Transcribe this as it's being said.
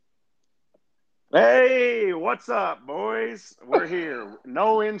Hey, what's up, boys? We're here.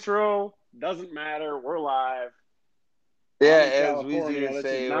 No intro. Doesn't matter. We're live. I'm Yeah, in as Weezy California. would This is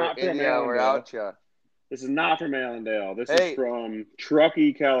say, we're not in from ya, we're Allendale. out ya. This is not from Allendale. This is Hey, from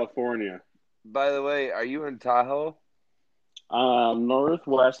Truckee, California. by the way, are you in Tahoe?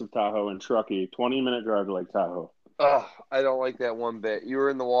 Northwest of Tahoe in Truckee. 20-minute drive to Lake Tahoe. Oh, I don't like that one bit. You were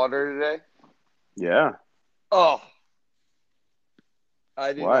in the water today? Yeah. Oh,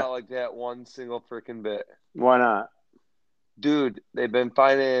 I do Why? not like that one single freaking bit. Why not? Dude, they've been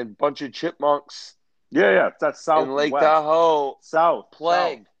finding a bunch of chipmunks Yeah. That's in Lake southwest. Tahoe. South.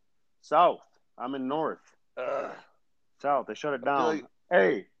 Plague. South. I'm in north. Ugh. South. They shut it I feel down. like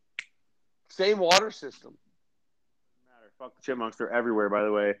Hey. same water system. Matter. Fuck the chipmunks. They're everywhere, by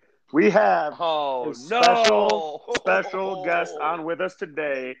the way. We have a Oh, special guest on no. with us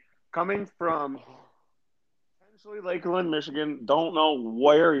today, coming from potentially Lakeland, Michigan. Don't know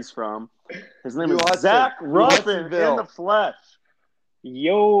where he's from. His name New is Hudson. Zach New Ruffin in the Hudsonville. flesh.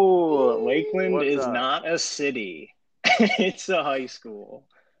 Yo, Lakeland What's is up? not a city. It's a high school.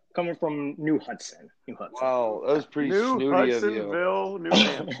 Coming from New Hudson. New Hudson. Wow, that was pretty New snooty of you. Hudsonville, New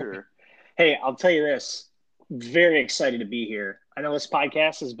Hampshire. Hey, I'll tell you this. Very excited to be here. I know this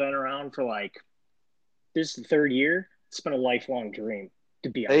podcast has been around for this is the third year. It's been a lifelong dream to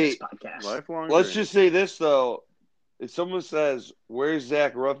be on this Hey, podcast. Lifelong let's dream. just say this though. If someone says, "Where's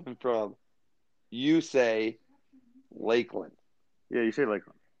Zach Ruffin from?" you say Lakeland. Yeah, you say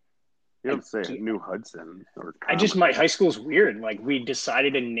Lakeland. You I, don't say New Hudson or my Commerce. high school's weird. Like we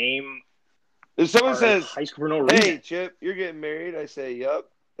decided to name If someone our says, high school for no "Hey, reason. Chip, you're getting married," I say, "Yup."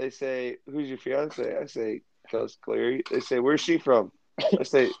 They say, "Who's your fiance?" I say, "Cuz Clary." They say, "Where's she from?" I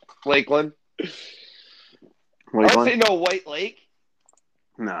say, "Lakeland." I don't Lakeland? say no White Lake.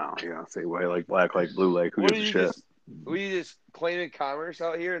 No, you don't say white like black like blue lake. Who What are gives a you shit? just? Were you just claiming commerce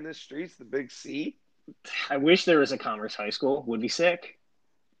out here in the streets, the big C? I wish there was a Commerce High School. Would be sick.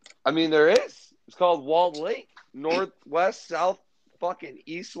 I mean, there is. It's called Walled Lake. Northwest, south, fucking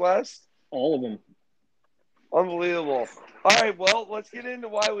east, west. All of them. Unbelievable. All right, well, let's get into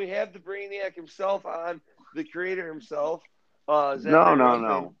why we have the Brainiac himself on, the creator himself, No, Zachary no, Ruffin.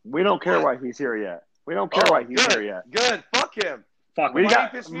 no. We don't care What? why he's here yet. We don't care why Oh, he's here good, yet. good. Fuck him. Fuck We them. Why he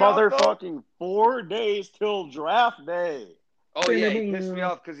got pissed me off, though? motherfucking 4 days till draft day. Oh, yeah, he pissed me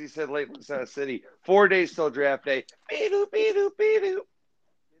off because he said Lakeland's not a city. 4 days till draft day. Beep-doop, beep-doop, beep-doop.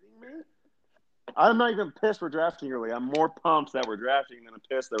 Kidding me? I'm not even pissed we're drafting early. I'm more pumped that we're drafting than I'm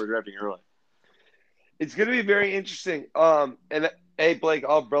pissed that we're drafting early. It's going to be very interesting. And hey, Blake,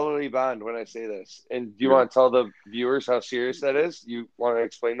 I'll brotherly bond when I say this. And do you Yeah. want to tell the viewers how serious that is? You want to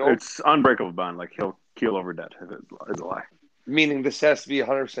explain to them? It's unbreakable bond. Like he'll keel over dead if it's a lie. Meaning this has to be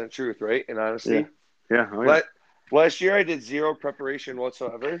 100% truth, right? And honesty. Yeah. Oh, yeah. Last year I did zero preparation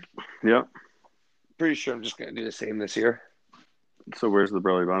whatsoever. Yep. Pretty sure I'm just going to do the same this year. So where's the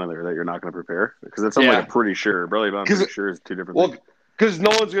Burley Bond in there that you're not going to prepare? Because it sounds like a pretty sure. Burley Bond pretty sure is two different things. Because no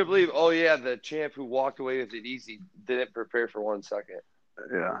one's going to believe, oh, yeah, the champ who walked away with it easy didn't prepare for 1 second.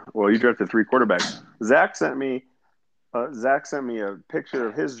 Yeah. Well, you drafted 3 quarterbacks. Zach sent me a picture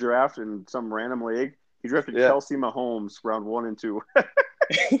of his draft in some random league. He drafted Kelsey Mahomes round 1 and 2.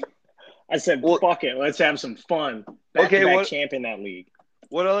 I said, fuck it. Let's have some fun. Back-to-back champ in that league.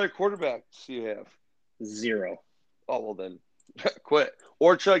 What other quarterbacks do you have? 0. Oh, well then, quit.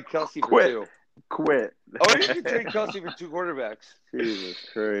 Or trade Kelsey for 2. Quit. Oh, you can trade Kelsey for 2 quarterbacks. Jesus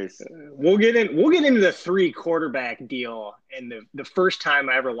Christ. We'll get into the 3 quarterback deal and the first time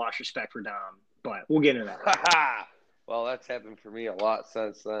I ever lost respect for Dom, but we'll get into that. Well, that's happened for me a lot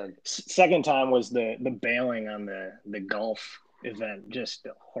since then. Second time was the bailing on the golf event. Just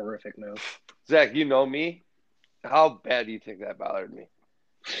a horrific move. Zach, you know me. How bad do you think that bothered me?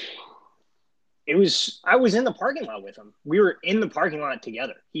 I was in the parking lot with him. We were in the parking lot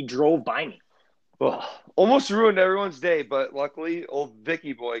together. He drove by me. Oh, almost ruined everyone's day, but luckily old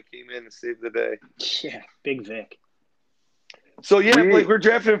Vicky boy came in and saved the day. Yeah, big Vic. So yeah, Blake, we're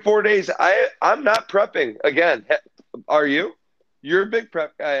drafting in 4 days. I'm not prepping again. Are you? You're a big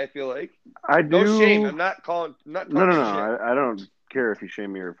prep guy, I feel like. I do. No shame. I'm not calling. No. Shit. I don't care if you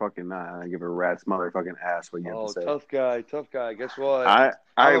shame me or fucking not. I give a rat's motherfucking ass what you have to say. Tough guy. Guess what?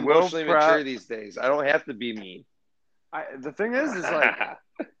 I'm emotionally mature these days. I don't have to be mean. The thing is like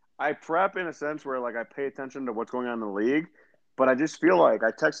I prep in a sense where like I pay attention to what's going on in the league, but I just feel like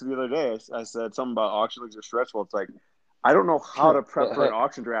I texted the other day. I said something about auction leagues are stressful. It's like I don't know how to prep for an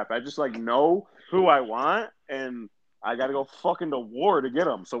auction draft. I just like know who I want, and I got to go fucking to war to get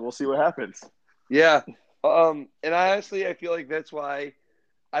them. So we'll see what happens. Yeah. And honestly, I feel like that's why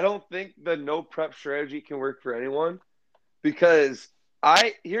I don't think the no prep strategy can work for anyone, because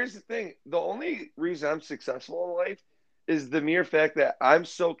Here's the thing. The only reason I'm successful in life is the mere fact that I'm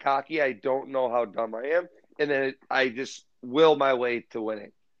so cocky I don't know how dumb I am, and then I just will my way to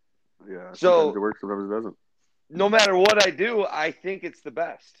winning. Yeah. So sometimes it works, sometimes it doesn't. no matter what I do, I think it's the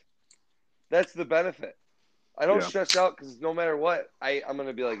best. That's the benefit. I don't stress out because no matter what, I'm going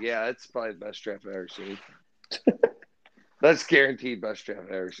to be like, yeah, that's probably the best draft I've ever seen. That's guaranteed best draft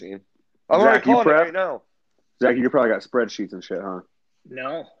I've ever seen. I'm already calling it right now. Zach, you probably got spreadsheets and shit, huh?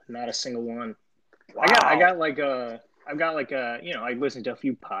 No, not a single one. Wow. I've got like a, I listen to a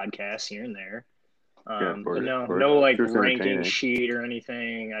few podcasts here and there. But no like ranking sheet or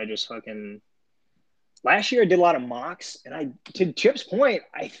anything. I just last year I did a lot of mocks, and to Chip's point,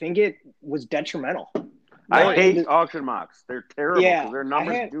 I think it was detrimental. I hate auction mocks. They're terrible because their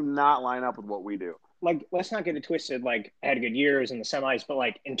numbers do not line up with what we do. Like, let's not get it twisted. Like, I had a good year, it was in the semis, but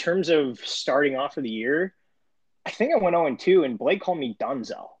like in terms of starting off of the year, I think I went 0-2, and Blake called me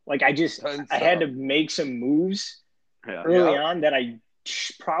Dunzo. Like, I had to make some moves early on that I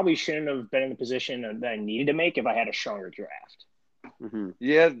probably shouldn't have been in the position that I needed to make if I had a stronger draft. Mm-hmm.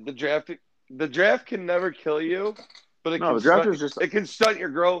 Yeah, the draft can never kill you, but it can stunt your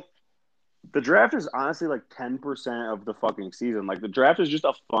growth. The draft is honestly like 10% of the fucking season. Like, the draft is just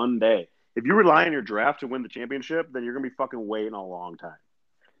a fun day. If you rely on your draft to win the championship, then you're gonna be fucking waiting a long time.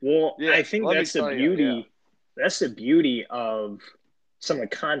 Well, I think that's the beauty. That's the beauty of some of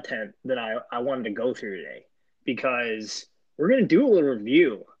the content that I wanted to go through today, because we're going to do a little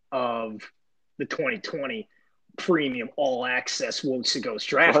review of the 2020 premium all access Woods to Ghost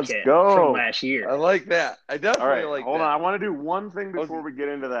draft kit from last year. I like that. I definitely like that. Hold on. I want to do one thing before we get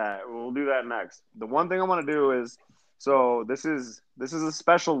into that. We'll do that next. The one thing I want to do is, so this is a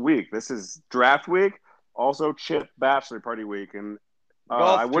special week. This is draft week, also Chip bachelor party week, and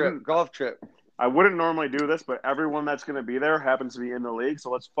golf trip. I wouldn't normally do this, but everyone that's going to be there happens to be in the league.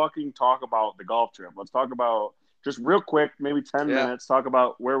 So let's fucking talk about the golf trip. Let's talk about, just real quick, maybe 10 minutes, talk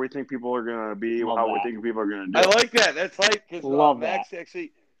about where we think people are going to be, how we think people are going to do. I like that. That's hype because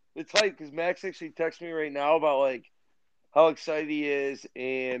Max actually texted me right now about like how excited he is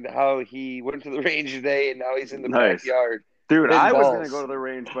and how he went to the range today and now he's in the backyard. Dude, I was going to go to the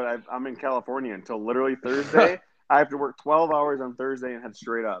range, but I'm in California until literally Thursday. I have to work 12 hours on Thursday and head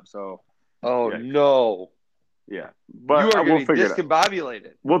straight up. So. No. Yeah. But you are going to be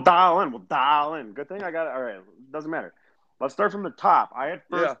discombobulated. We'll dial in. Good thing I got it. All right. Doesn't matter. Let's start from the top. I had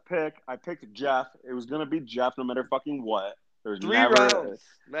first pick. I picked Jeff. It was going to be Jeff no matter fucking what. There's 3 rounds,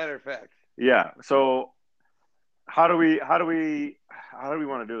 matter of fact. Yeah. So how do we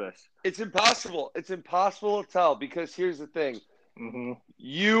want to do this? It's impossible. It's impossible to tell because here's the thing. Mm-hmm.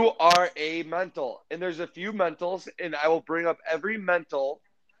 You are a mental, and there's a few mentals, and I will bring up every mental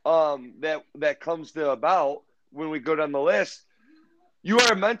that comes to about when we go down the list. You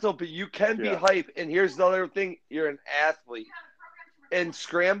are a mental, but you can be hype. And here's the other thing: you're an athlete. And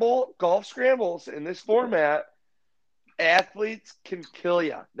golf scrambles in this format, athletes can kill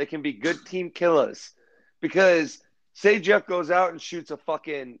you. They can be good team killers. Because say Jeff goes out and shoots a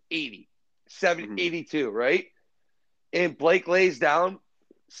fucking 80, 70, 82, right? And Blake lays down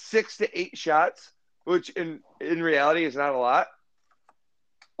 6 to 8 shots, which in reality is not a lot.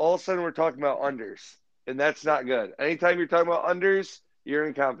 All of a sudden we're talking about unders, and that's not good. Anytime you're talking about unders, you're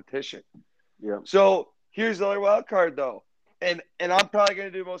in competition. Yeah. So here's the other wild card, though. And I'm probably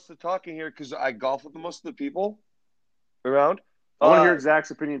going to do most of the talking here because I golf with most of the people around. I want to hear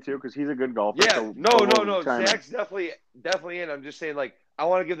Zach's opinion, too, because he's a good golfer. Yeah, so no. Zach's definitely in. I'm just saying, like, I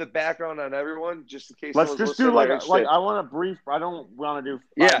want to give the background on everyone just in case. Let's just do like I want a brief. I don't want to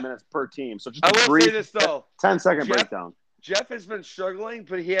do 5 minutes per team. So just I will say this, though. 10-second breakdown. Jeff has been struggling,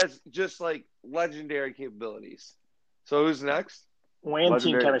 but he has just like legendary capabilities. So who's next? And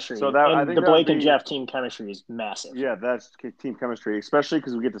team chemistry. So the Blake and Jeff team chemistry is massive. Yeah, that's team chemistry, especially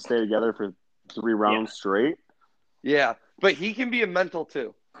because we get to stay together for 3 rounds straight. Yeah, but he can be a mental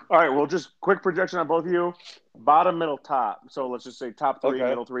too. All right, well, just quick projection on both of you. Bottom, middle, top. So let's just say top 3,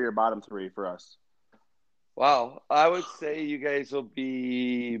 middle 3, or bottom 3 for us. Wow, I would say you guys will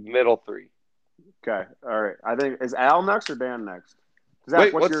be middle 3. Okay, all right. I think is Al next or Dan next?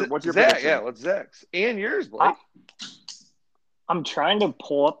 Zach, what's your Zach? prediction? Yeah, what's Zach's and yours, Blake? I'm trying to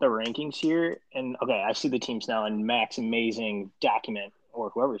pull up the rankings here, and I see the teams now. And Mac's amazing document, or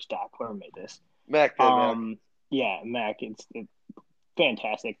whoever made this. Mac. Yeah, Mac. It's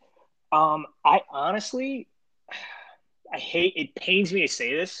fantastic. I honestly, it pains me to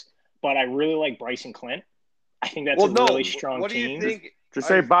say this, but I really like Bryson Clint. I think that's really strong team. What do you think? Just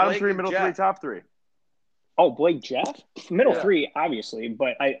say bottom 3, middle 3, top 3. Oh, Blake, Jeff? Middle 3, obviously,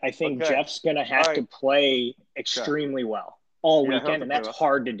 but I think Jeff's going to have to play extremely well. all Yeah, weekend, he'll and play that's well.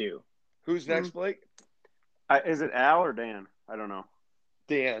 hard to do. Who's next, Blake? Is it Al or Dan? I don't know.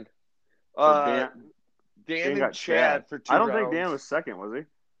 Dan. So Dan and got Chad for 2 I don't rounds. think Dan was second, was he?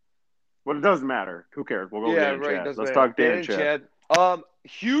 Well, it doesn't matter. Who cares? We'll go with Dan and right. Chad. Doesn't Let's matter. talk Dan and Chad.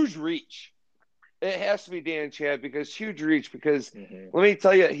 Huge reach. It has to be Dan and Chad because huge reach. Because let me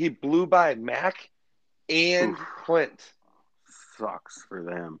tell you, he blew by Mac and Clint. Sucks for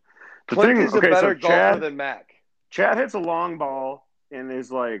them. Clint is a better golfer than Mac. Chad hits a long ball and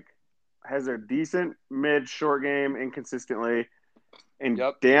is like has a decent mid short game inconsistently, and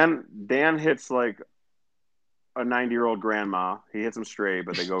Dan hits like a 90-year-old grandma. He hits them straight,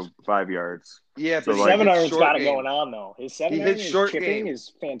 but they go 5 yards. Yeah, but so 7-iron's got it going on though. His 7-iron chipping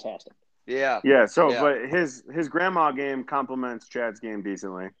is fantastic. Yeah. Yeah. So, but his grandma game complements Chad's game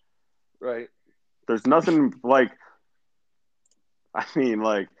decently. Right. There's nothing like. I mean,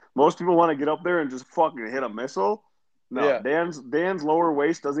 like most people want to get up there and just fucking hit a missile. No, Dan's lower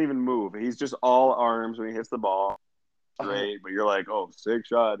waist doesn't even move. He's just all arms when he hits the ball. Great, but you're like, oh, sick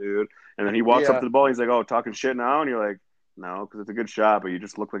shot, dude. And then he walks up to the ball. He's like, oh, talking shit now, and you're like, no, because it's a good shot, but you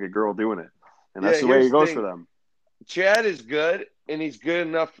just look like a girl doing it, and that's the way it goes for them. Chad is good, and he's good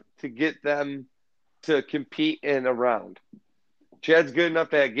enough to get them to compete in a round. Chad's good enough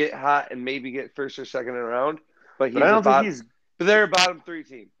to get hot and maybe get first or second in a round, but I don't think he's. But they're a bottom 3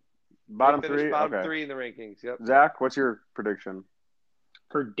 team. Bottom 3, bottom 3 in the rankings. Yep. Zach, what's your prediction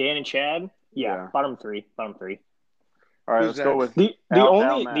for Dan and Chad? Yeah. Bottom 3. Bottom 3. All right, let's go with the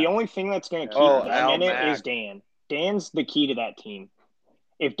only thing that's going to keep them in it is Dan. Dan's the key to that team.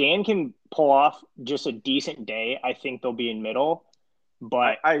 If Dan can pull off just a decent day, I think they'll be in middle.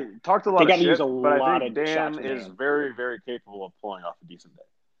 But I talked a lot of shit, but I think Dan is very, very capable of pulling off a decent day.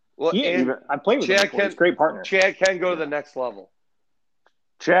 Well, I played with him before. He's a great partner. Chad can go to the next level.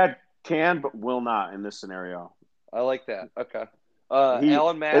 Chad can, but will not in this scenario. I like that. Okay.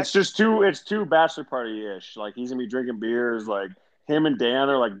 Alan Mack. It's too bachelor party-ish. Like he's gonna be drinking beers. Like him and Dan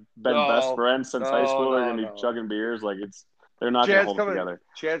are like best friends since high school. They're gonna be chugging beers. Like they're not gonna hold it together.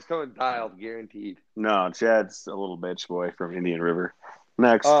 Chad's coming dialed, guaranteed. No, Chad's a little bitch boy from Indian River.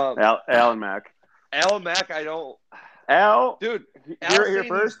 Next, Alan Mack. Alan Mack, I don't. Dude, here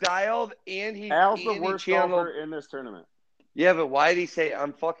first. He's dialed, and Al's the worst golfer in this tournament. Yeah, but why did he say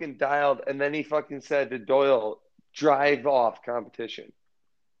I'm fucking dialed, and then he fucking said to Doyle, drive off competition?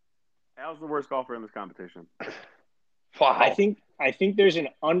 Al's the worst golfer in this competition. Wow. I think there's an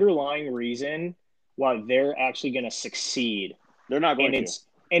underlying reason why they're actually going to succeed. They're not going to.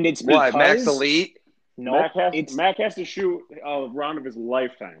 And it's because Max Elite. No, Mac has to shoot a round of his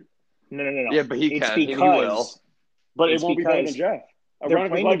lifetime. No. Yeah, but he can. Because, he will. But it won't be better than Jeff. They're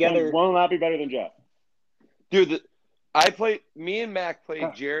playing together. Will not be better than Jeff. Dude, me and Mac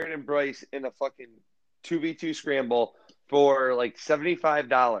played Jared and Bryce in a fucking 2v2 scramble for like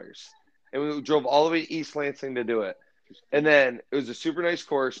 $75. And we drove all the way to East Lansing to do it. And then it was a super nice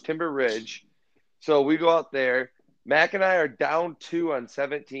course, Timber Ridge. So we go out there. Mac and I are down 2 on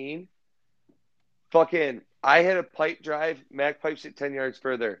 17. Fucking, I hit a pipe drive. Mac pipes it 10 yards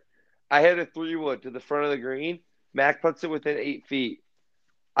further. I hit a 3-wood to the front of the green. Mac puts it within 8 feet.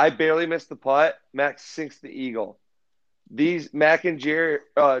 I barely missed the putt. Mac sinks the eagle. These Mac and Jared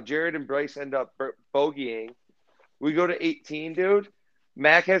and Bryce end up bogeying. We go to 18, dude.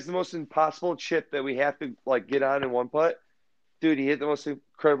 Mac has the most impossible chip that we have to like get on in one putt. Dude, he hit the most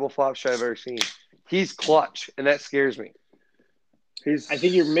incredible flop shot I've ever seen. He's clutch, and that scares me. I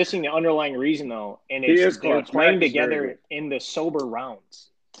think you're missing the underlying reason, though, and they're playing together in the sober rounds.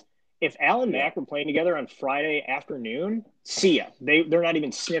 If Al and Mac were playing together on Friday afternoon, see ya. They're not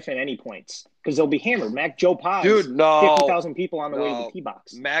even sniffing any points because they'll be hammered. Mac, Joe Paz, dude, no, 50,000 people on the way to the tee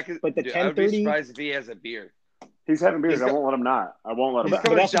box. Mac is, but the 10:30. I would be surprised if he has a beer. He's having beers. I won't let him not. I won't let him.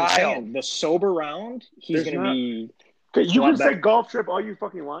 But that's what I'm saying. The sober round, he's going to be. You can say golf trip all you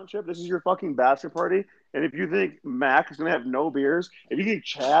fucking want, Chip. This is your fucking bachelor party. And if you think Mac is going to have no beers, if you think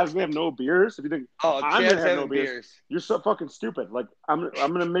Chad's going to have no beers, if you think I'm going to have no beers, you're so fucking stupid. Like, I'm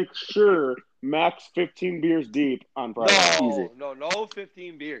going to make sure Mac's 15 beers deep on Friday. No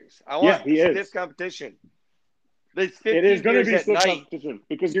 15 beers. I want stiff competition. It is going to be stiff competition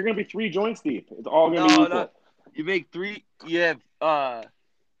because you're going to be 3 joints deep. It's all going to be equal. You make 3. You have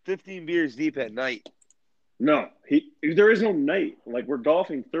 15 beers deep at night. No, there is no night. Like, we're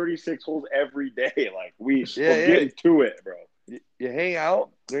golfing 36 holes every day. Like, we're getting to it, bro. You hang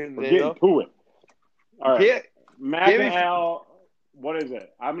out. We're getting to it. All right. Mac and Al, what is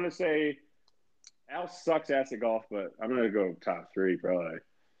it? I'm going to say Al sucks ass at golf, but I'm going to go top 3 probably.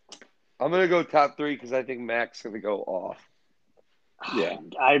 I'm going to go top 3 because I think Mac's going to go off. Yeah.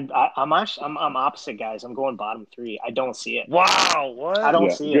 I'm opposite, guys. I'm going bottom three. I don't see it. Wow, what? I don't Yeah,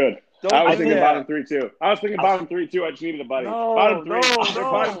 see good. it. Don't I was do thinking that. bottom three too. I just needed a buddy. Bottom three. They're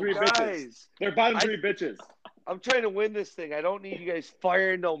bottom three bitches. guys. They're bottom three bitches. I'm trying to win this thing. I don't need you guys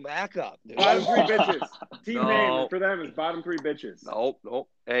firing no Mac up, dude. Bottom three bitches. Team No. name for them is bottom three bitches. Nope.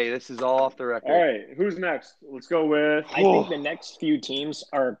 Hey, this is all off the record. All right, who's next? Let's go with I think the next few teams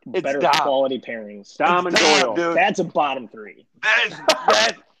are It's better Dom. quality pairings. Dom and Doyle. Dude. That's a bottom three.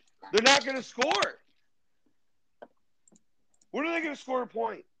 That they're not going to score. What are they going to score a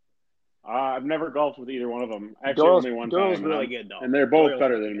point? I've never golfed with either one of them. Actually, only one Doyle's time. really good, though. And they're both Doyle's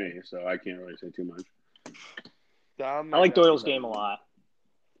better really than good. me, so I can't really say too much. I like Doyle's game a lot.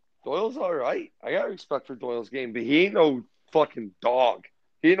 Doyle's all right. I got respect for Doyle's game, but he ain't no fucking dog.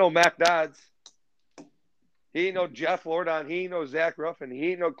 He ain't no Mac Dodds. He ain't no Jeff Lordon. He ain't no Zach Ruffin.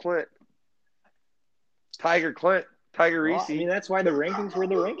 He ain't no Clint. Tiger Reese. Well, I mean, that's why the rankings were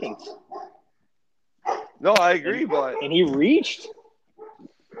the rankings. No, I agree, but And he reached.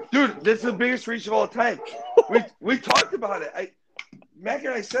 dude, this is the biggest reach of all time. We talked about it. Mac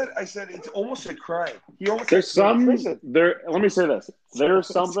and I said it's almost a crime. He almost There's has to go to some prison. there. Let me say this. There's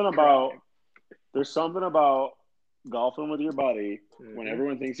something about golfing with your buddy when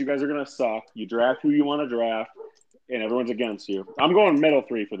everyone thinks you guys are gonna suck. You draft who you want to draft, and everyone's against you. I'm going middle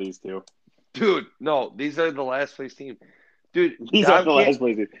three for these two. Dude, no, these are the last place team. Dude, These are the last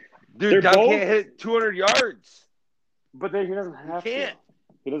place. Dude, Dom both- can't hit 200 yards. But he doesn't have He can't. to.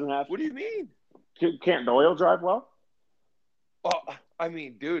 He doesn't have to. What do you mean? Can't Doyle drive well? Oh, I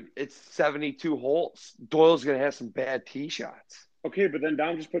mean, dude, it's 72 holes. Doyle's going to have some bad tee shots. Okay, but then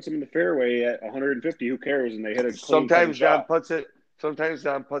Dom just puts him in the fairway at 150. Who cares? And they hit a clean Sometimes Dom shot. puts it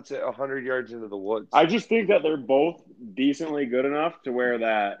 100 yards into the woods. I just think that they're both decently good enough to where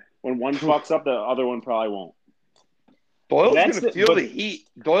that when one fucks up, the other one probably won't. Doyle's going to feel but the heat.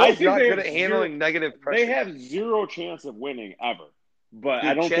 I Doyle's think not they good at have handling zero- negative pressure. They have zero chance of winning ever. But Dude,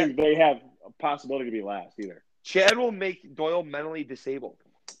 I don't Chad- think they have a possibility to be last either. Chad will make Doyle mentally disabled.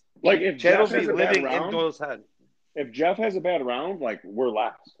 Like if Chad will Jeff be has a bad living in round, Doyle's head. if Jeff has a bad round, like we're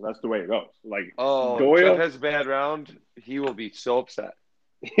last. That's the way it goes. Like Oh, Doyle, Jeff has a bad round. He will be so upset.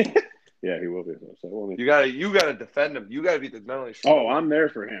 yeah, he will be. So won't he? You gotta defend him. You gotta be the mentally strong. Oh, I'm there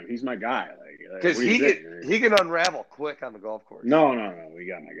for him. He's my guy. because what do you think? he can unravel quick on the golf course. No. We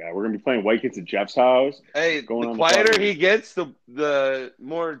got my guy. We're gonna be playing White Kids at Jeff's house. Hey, Going the on the quieter property. he gets, the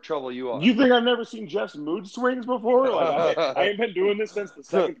more in trouble you are. You think I've never seen Jeff's mood swings before? Like I ain't been doing this since the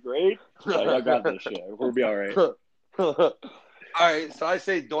second grade. Like I got this shit. We'll be all right. All right, so I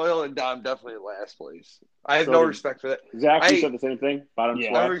say Doyle and Dom definitely in last place. I have no respect for that. Zach, you said the same thing. Bottom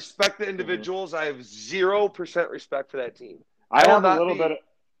Yeah. I squad. respect the individuals. I have 0% respect for that team. I have a not little be- bit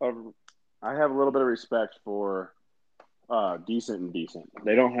of respect for decent and decent.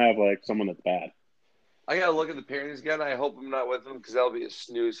 They don't have like someone that's bad. I gotta look at the pairings again. I hope I'm not with them because that'll be a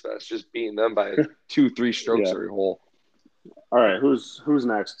snooze fest. Just beating them by 2-3 strokes Yeah. every hole. All right, who's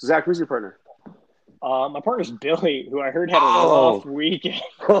next? Zach, who's your partner? My partner's Billy, who I heard had a Oh. rough weekend.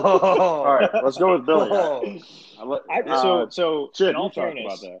 All right, let's go with Billy. So Chip, in all you talked fairness,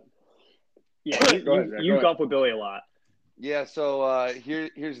 about that. yeah, Go ahead, Zach, go you ahead. golf with Billy a lot. Yeah, so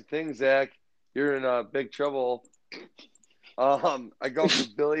here's the thing, Zach. You're in big trouble. I go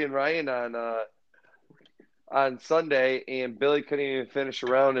with Billy and Ryan on Sunday, and Billy couldn't even finish a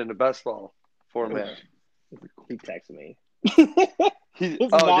round in the best ball format. He texted me. He,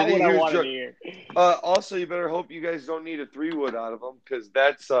 It's not did he? what I He was wanted to drunk. hear. Also, you better hope you guys don't need a 3-wood out of him because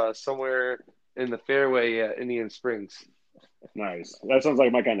that's somewhere in the fairway at Indian Springs. Nice. That sounds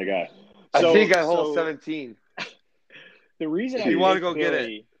like my kind of guy. I So- think I hole so- 17. The reason You I wanna picked go get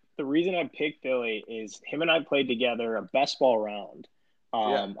Billy, the reason I picked Billy is him and I played together a best ball round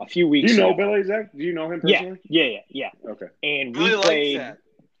a few Do weeks you know ago. Billy, Zach? Do you know him Yeah, personally? yeah. Okay. And Billy we likes played. that.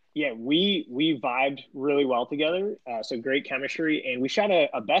 Yeah, we vibed really well together. So great chemistry, and we shot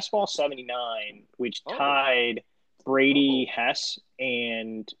a best ball 79, which Oh. tied Brady Hess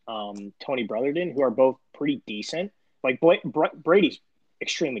and Tony Brotherton, who are both pretty decent. Like Brady's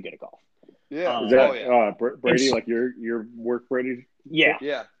extremely good at golf. Yeah. Is that Oh, yeah. Brady, It's- like your work Brady? Yeah.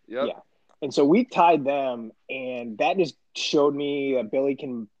 Yeah. Yep. Yeah. And so we tied them, and that just showed me that Billy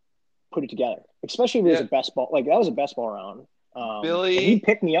can put it together, especially if it was Yeah. a best ball. Like that was a best ball round. Billy- and he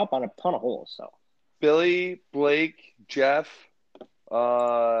picked me up on a ton of holes. So Billy, Blake, Jeff,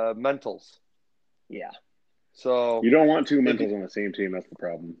 mentals. yeah, So You don't want two mentals on the same team. That's the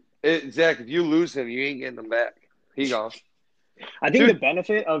problem. Zach, if you lose him, you ain't getting them back. He gone. I think Dude, the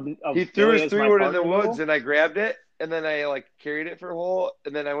benefit of He threw Billy his as my 3-wood in the partner, woods, though- and I grabbed it, and then I carried it for a hole,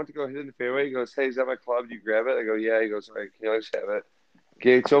 and then I went to go hit it in the fairway. He goes, "Hey, is that my club? Do you grab it?" I go, "Yeah." He goes, "All right, can you always have it?"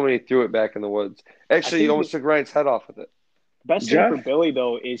 Gary told me he threw it back in the woods. Actually, he almost took Ryan's head off with it. Best thing for Billy,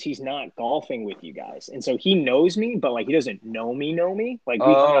 though, is he's not golfing with you guys. And so he knows me, but, like, he doesn't know me. Like,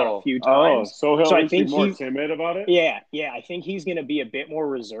 we hung out a few times. So he'll I think be more timid about it? Yeah. I think he's going to be a bit more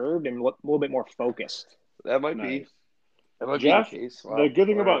reserved and a little bit more focused. That might be. That might Jeff, be the case. Wow. The good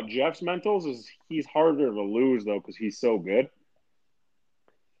thing about Jeff's mentals is he's harder to lose, though, because he's so good.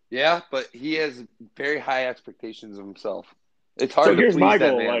 Yeah, but he has very high expectations of himself. It's hard so to here's please my that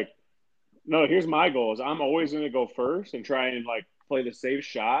goal. man. Here's my goal is I'm always going to go first and try and, like, play the safe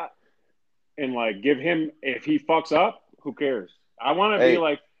shot and, like, give him – if he fucks up, who cares? I want to be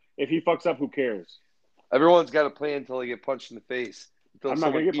like, if he fucks up, who cares? Everyone's got to play until they get punched in the face. I'm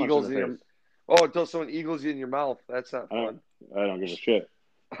not going to get punched in the face. Until someone eagles you in your mouth. That's not fun. I don't give a shit.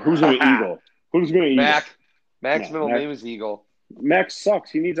 Who's going to eagle? Who's going to eagle? Mac's middle name is Eagle. Mac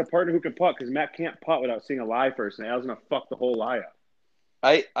sucks. He needs a partner who can putt because Mac can't putt without seeing a lie first, and Al's going to fuck the whole lie up.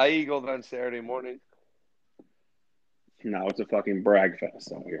 I eagled on Saturday morning. No, it's a fucking brag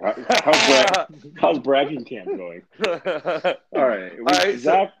fest out here. How's bragging camp going? All right.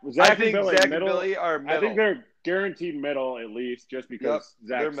 Zach and Billy are middle. I think they're guaranteed middle at least just because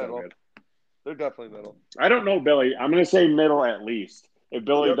Zach's so good. They're definitely middle. I don't know Billy. I'm going to say middle at least. If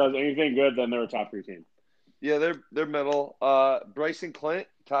Billy does anything good, then they're a top 3 team. Yeah, they're middle. Bryson Clint,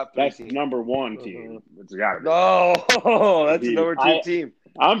 top 3 That's team. number 1 team. It's got to be. No, that's a number 2 team.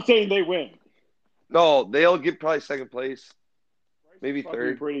 I'm saying they win. No, they'll get probably second place. Maybe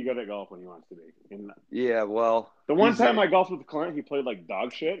third. Pretty good at golf when he wants to be. Yeah, well. The one time I golfed with Clint, he played like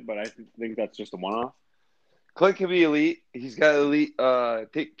dog shit, but I think that's just a one-off. Clint can be elite. He's got elite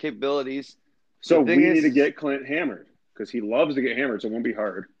capabilities. So we need to get Clint hammered because he loves to get hammered, so it won't be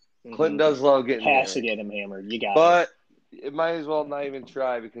hard. Clint does love getting hammered. Has to get him hammered. You got it. But it might as well not even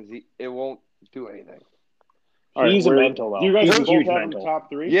try because it won't do anything. He's a mental, though. Do you guys both have him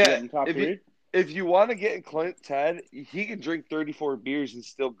top 3? Yeah. Top 3? If you want to get in Clint's head, he can drink 34 beers and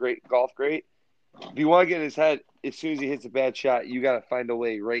still golf great. If you want to get in his head, as soon as he hits a bad shot, you got to find a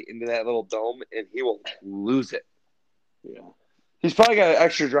way right into that little dome, and he will lose it. Yeah. He's probably got an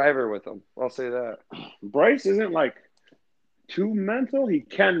extra driver with him. I'll say that. Bryce isn't like too mental. He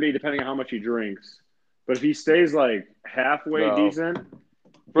can be depending on how much he drinks. But if he stays like halfway decent,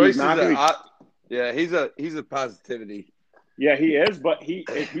 Bryce he's a positivity. Yeah, he is. But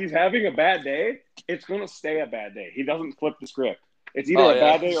if he's having a bad day, it's going to stay a bad day. He doesn't flip the script. It's either a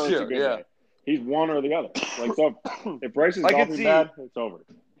bad day or it's a good day. He's one or the other. Like so, if Bryce is golfing bad, it's over.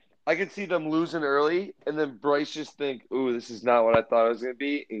 I could see them losing early, and then Bryce just think, "Ooh, this is not what I thought it was going to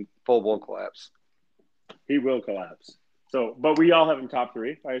be," and full blown collapse. He will collapse. So, but we all have him top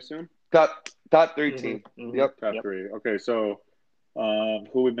 3, I assume. Top 3 team. Mm-hmm. Yep, top 3. Okay, so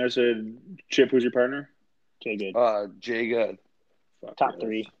who we mentioned? Chip, who's your partner? Jay Good. Jay Good. Top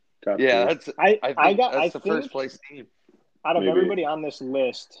 3. Top 3. That's the first place team. Out of everybody on this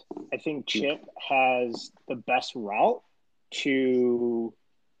list, I think Chip has the best route to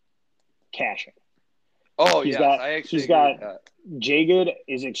cashing. Oh, he's got Jay Good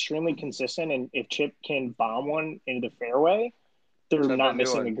is extremely consistent, and if Chip can bomb one into the fairway, they're not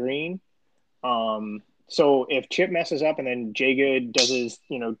missing the green. So if Chip messes up and then Jay Good does his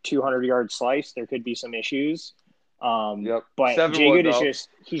 200-yard slice, there could be some issues. But Jay Good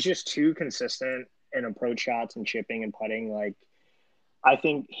he's just too consistent in approach shots and chipping and putting. Like I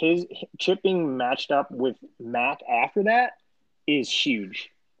think his chipping matched up with Mac after that is huge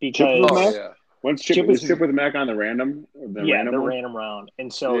because Once Chip with Mac on the random, the random round,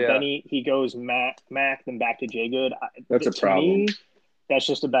 and so then he goes Mac, then back to Jay Good. That's a problem. Me, that's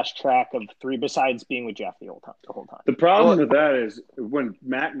just the best track of 3, besides being with Jeff the whole time. The problem with that is when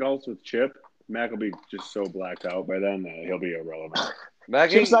Mac golfs with Chip, Mac will be just so blacked out by then that he'll be irrelevant.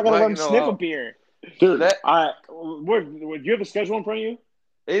 Chip's not gonna let him sniff a beer, dude. Do you have a schedule in front of you?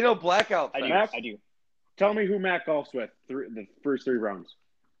 Ain't no blackout. I do. Tell me who Mac golfs with the first 3 rounds.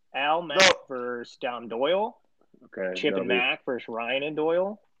 Al, Mac versus Dom Doyle. Okay. Chip and Mac versus Ryan and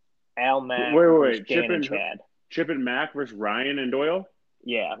Doyle. Al, Mac versus Dan and Chad. Chip and Mac versus Ryan and Doyle?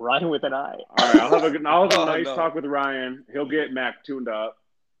 Yeah, Ryan with an I. All right, I'll have a nice talk with Ryan. He'll get Mac tuned up.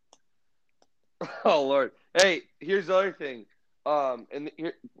 Oh, Lord. Hey, here's the other thing. And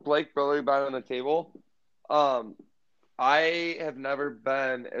here, Blake, brother, about on the table. I have never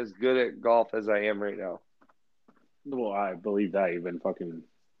been as good at golf as I am right now. Well, I believe that. You've been fucking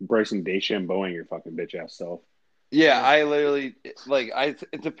Bryson DeChambeauing your fucking bitch ass self. Yeah, I literally it's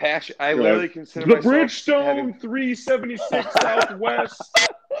a passion. I literally consider the myself Bridgestone 376 Southwest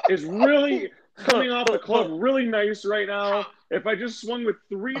is really coming off the club really nice right now. If I just swung with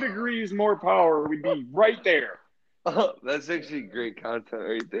 3 degrees more power, we'd be right there. Oh, that's actually great content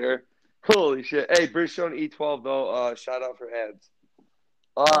right there. Holy shit! Hey, Bridgestone E12 though. Shout out for ads.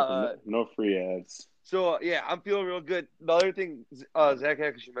 No free ads. So yeah, I'm feeling real good. The other thing, Zach,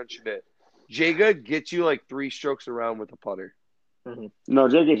 because you mentioned it, Jaga gets you like 3 strokes around with a putter. Mm-hmm. No,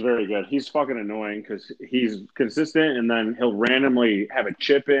 Jaga's very good. He's fucking annoying because he's consistent, and then he'll randomly have a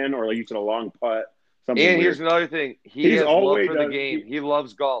chip in or like you said a long putt. Something and weird. Here's another thing: he's has love for the game. He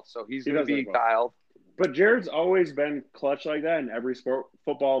loves golf, so he's going to be dialed. But Jared's always been clutch like that in every sport,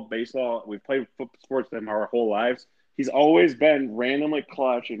 football, baseball. We've played sports with him our whole lives. He's always been randomly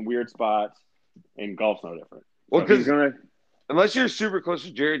clutch in weird spots, and golf's no different. Well, because unless you're super close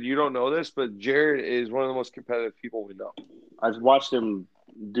to Jared, you don't know this, but Jared is one of the most competitive people we know. I've watched him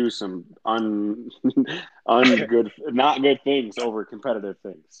do some ungood, not good things over competitive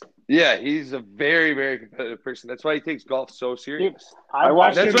things. Yeah, he's a very, very competitive person. That's why he takes golf so serious. Dude, I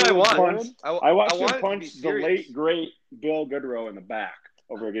watched him punch the late great Bill Goodrow in the back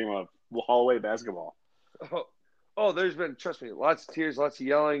over a game of hallway basketball. Oh, there's been, trust me, lots of tears, lots of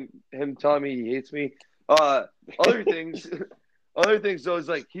yelling. Him telling me he hates me. Other things though is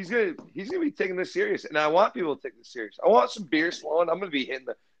like he's gonna be taking this serious, and I want people to take this serious. I want some beers flowing. I'm gonna be hitting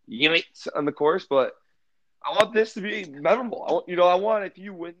the yanks on the course, but I want this to be memorable. I want if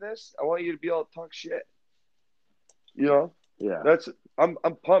you win this, I want you to be able to talk shit. Yeah. I'm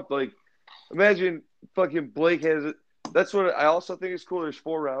pumped. Like, imagine fucking Blake has it. That's what I also think is cool. There's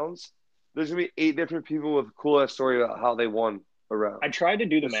 4 rounds. There's gonna be 8 different people with a cool ass story about how they won a round. I tried to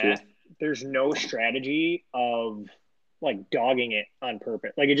do the math. There's no strategy of like dogging it on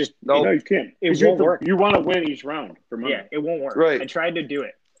purpose. Like it just no, you can't. It won't work. You want to win each round for money. Yeah, it won't work. Right. I tried to do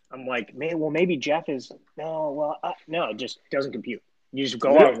it. I'm like, maybe Jeff is no. It just doesn't compute. You just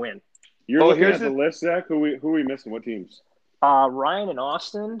go out and win. You're looking at the list, Zach. Who we missing? What teams? Ryan and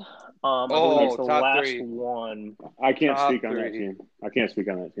Austin. I believe it's the last 3. one. I can't speak on that team.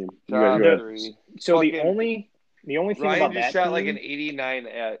 You guys go ahead. So the only thing Ryan about just that shot team, like an 89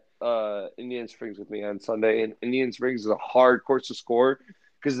 at Indian Springs with me on Sunday, and Indian Springs is a hard course to score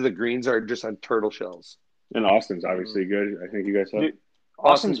because the greens are just on turtle shells. And Austin's obviously good. I think you guys said.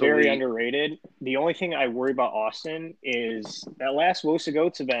 Austin's very underrated. The only thing I worry about Austin is that last Wosa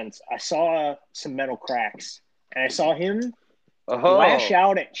Goats event, I saw some metal cracks, and I saw him lash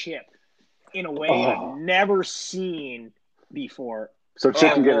out at Chip in a way I've never seen before. So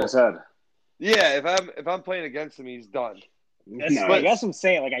Chip can get in his head. Yeah, if I'm playing against him, he's done. I guess I'm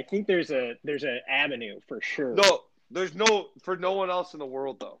saying, like, I think there's an avenue for sure. No, there's no one else in the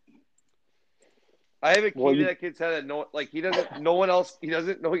world though. I have a key to that kid's head that he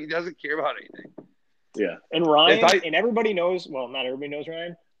doesn't care about anything. Yeah. And Ryan, and everybody knows, well, not everybody knows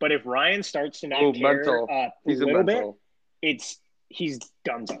Ryan, but if Ryan starts to not care a little bit, he's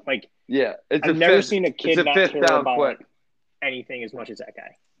done so. Like, yeah, I've never seen a kid not care about anything as much as that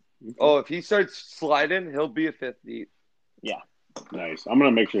guy. Oh, if he starts sliding, he'll be a 5th deep. Yeah. Nice. I'm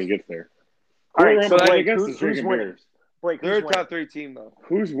going to make sure he gets there. All right, so Blake, who's winning? They're a top 3 team, though.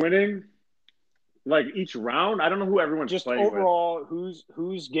 Who's winning? Like each round? I don't know who everyone's just playing overall, with.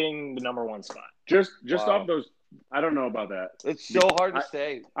 Who's getting the number 1 spot? Just off those. I don't know about that. It's so hard to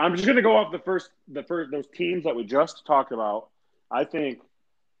say. I'm just going to go off the first those teams that we just talked about. I think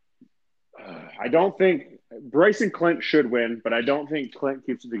I don't think Bryce and Clint should win, but I don't think Clint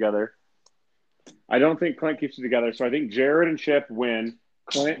keeps it together. So I think Jared and Chip win,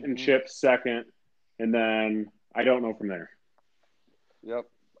 Clint and Chip second, and then I don't know from there. Yep.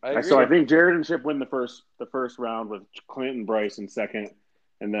 So I think Jared and Chip win the first round with Clint and Bryce in second,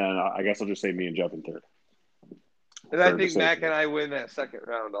 and then I guess I'll just say me and Jeff in third. And I think Mac and I win that second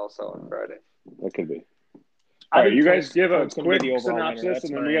round also on Friday. That could be. All right, you guys give a quick synopsis,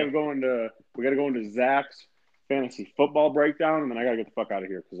 and then we got to go into Zach's fantasy football breakdown, and then I got to get the fuck out of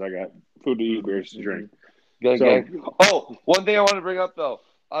here because I got food to eat, beers to drink. Oh, one thing I want to bring up though,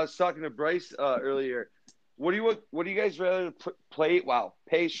 I was talking to Bryce earlier. What do you guys rather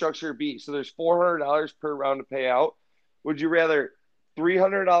pay structure be? So there's $400 per round to pay out. Would you rather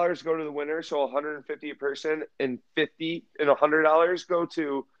 $300 go to the winner, so $150 a person, and $100 go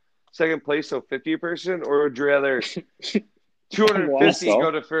to second place, so $50 a person, or would you rather $250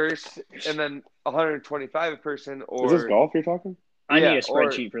 go to first and then $125 a person? Or is this golf you're talking? I need a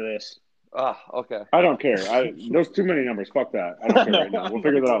spreadsheet for this. Okay. I don't care. Those too many numbers. Fuck that. I don't care right now. We'll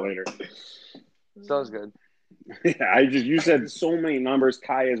figure that out later. Sounds good. Yeah, you said so many numbers.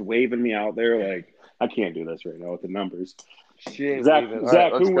 Kai is waving me out there like I can't do this right now with the numbers. Zach,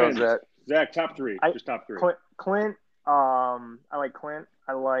 who wins? Zach, top 3. Just top 3. Clint. I like Clint.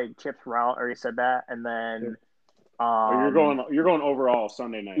 I like Chip's route. I already said that. And then you're going overall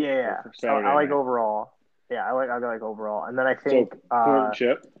Sunday night. Yeah. I like overall. Yeah, I like overall. And then I think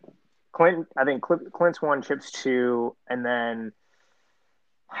Chip. Clint. I think Clint's 1, Chip's 2, and then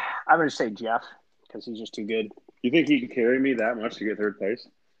I'm gonna say Jeff because he's just too good. You think he can carry me that much to get third place?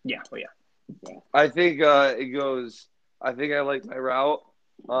 Yeah. Oh yeah. I think it goes. I think I like my route,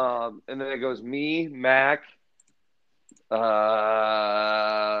 and then it goes me, Mac.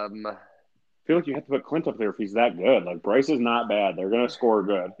 I feel like you have to put Clint up there if he's that good. Like Bryce is not bad. They're gonna score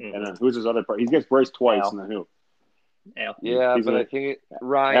good. Mm-hmm. And then who's his other part? He gets Bryce twice, and then who? Al. Yeah, but I think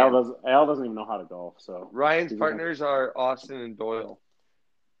Ryan. Al doesn't even know how to golf. So Ryan's partners are Austin and Doyle.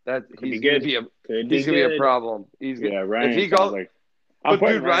 He's gonna be a problem. Ryan. If he goes, like, I'm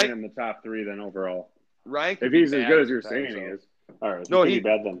putting Ryan in the top 3 then overall. Ryan, if he's as good as you're saying he is. All right. No, he's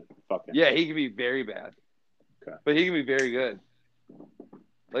bad then. Fuck him. Yeah, he can be very bad. Okay. But he can be very good.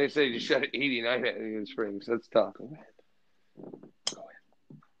 Like I said, he just shot 89 in Springs. That's tough. Go ahead.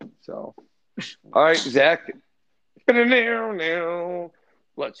 So, all right, Zach.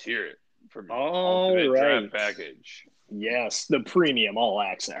 Let's hear it from Ultimate Draft Package. Yes, the premium all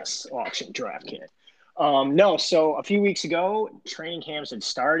access auction draft kit. So a few weeks ago, training camps had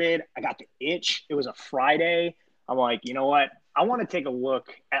started. I got the itch. It was a Friday. I'm like, you know what? I want to take a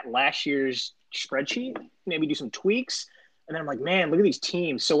look at last year's spreadsheet, maybe do some tweaks. And then I'm like, man, look at these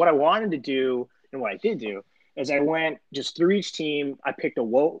teams. So what I wanted to do and what I did do is I went just through each team. I picked a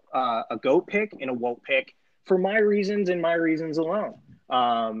GOAT pick and a WOT pick for my reasons and my reasons alone.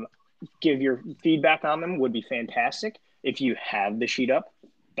 Give your feedback on them would be fantastic. If you have the sheet up,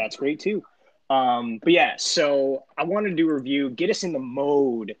 that's great too. But yeah, so I wanted to do a review, get us in the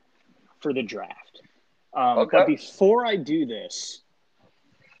mode for the draft. Okay. But before I do this,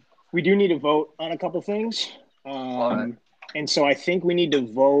 we do need to vote on a couple things. And so I think we need to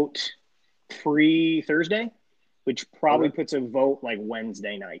vote pre-Thursday, which probably puts a vote like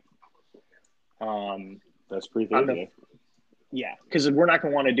Wednesday night. That's pre-Thursday. Yeah, because we're not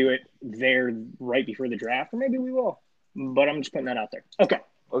going to want to do it there right before the draft, or maybe we will. But I'm just putting that out there. Okay.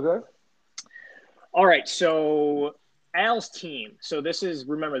 All right, so Al's team. So this is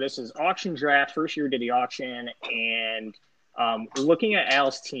auction draft. First year did the auction, and looking at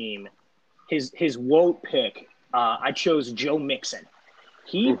Al's team, his WOT pick, I chose Joe Mixon.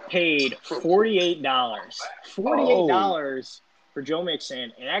 He paid $48. $48 for Joe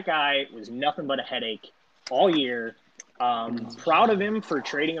Mixon, and that guy was nothing but a headache all year. Proud of him for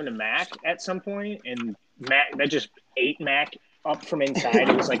trading him to Mac at some point, and Mac that just ate Mac up from inside.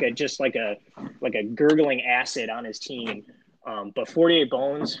 It was like a gurgling acid on his team. But 48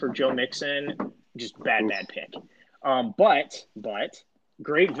 bones for Joe Mixon, just bad pick. But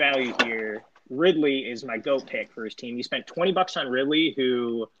great value here. Ridley is my GOAT pick for his team. He spent $20 on Ridley,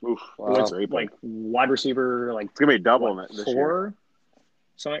 who was like wide receiver, like it's gonna be double this 4. Year.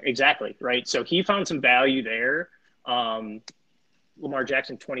 So exactly right. So he found some value there. Lamar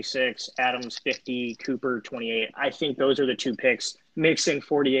Jackson 26, Adams 50, Cooper 28. I think those are the 2 picks. Mixon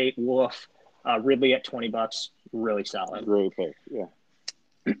 48, Wolf, Ridley at $20, really solid. Great pick, yeah.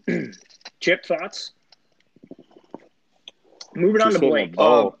 Chip, thoughts? Moving on to Blake.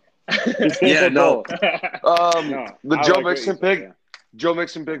 Yeah, no. The Joe Mixon pick. Yeah. Joe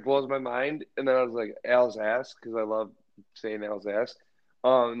Mixon pick blows my mind, and then I was like, Al's ass, because I love saying Al's ass.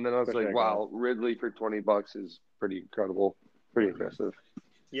 And then I was like, wow, Ridley for $20 is pretty incredible, pretty impressive.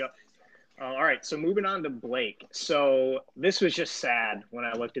 Yep. All right, so moving on to Blake. So this was just sad when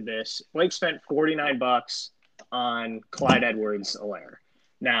I looked at this. Blake spent $49 on Clyde Edwards-Helaire.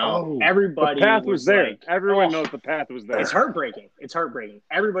 Now, everybody the path was there. Like, everyone knows the path was there. It's heartbreaking.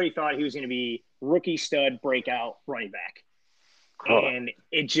 Everybody thought he was going to be rookie stud breakout running back. And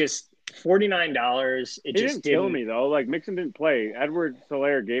it just $49. It he just didn't kill me though. Like Mixon didn't play.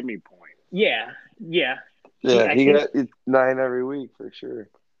 Edwards-Helaire gave me points. Yeah. He got 9 every week for sure.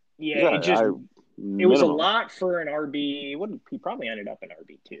 Yeah, it was a lot for an RB. He probably ended up in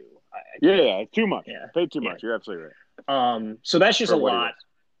RB2. Yeah, too much. Yeah. Paid too much. You're absolutely right. So that's just a lot.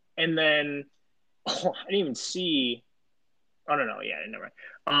 And then I didn't even see. Oh no, yeah, never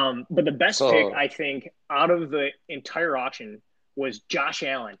mind. But the best pick I think out of the entire auction was Josh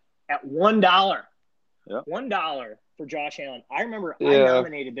Allen at $1. Yep. $1 for Josh Allen. I remember I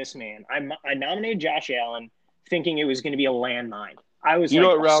nominated this man. I nominated Josh Allen thinking it was going to be a landmine. I was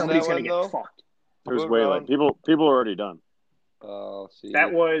somebody's going to get fucked. It was way late. People are already done. See.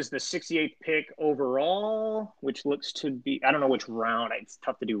 That was the 68th pick overall, which looks to be – I don't know which round. It's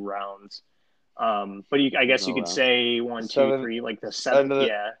tough to do rounds. But I guess you could say 1, 2, 3, like the 7th.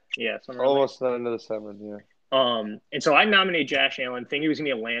 Yeah. Almost the end of the 7th, yeah. And so I nominated Josh Allen, thinking he was going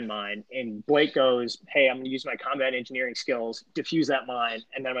to be a landmine. And Blake goes, hey, I'm going to use my combat engineering skills, diffuse that mine,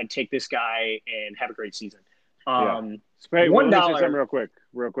 and then I'm going to take this guy and have a great season. Hey, well, let me say something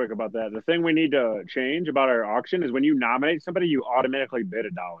real quick about that. The thing we need to change about our auction is when you nominate somebody, you automatically bid $1.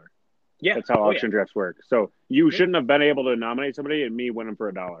 Yeah. That's how auction drafts work. So you shouldn't have been able to nominate somebody and me win them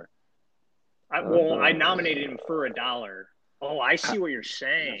for $1. I nominated him for $1. Oh, I see what you're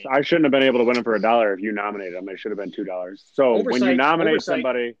saying. I shouldn't have been able to win him for $1 if you nominated him. It should have been $2. So when you nominate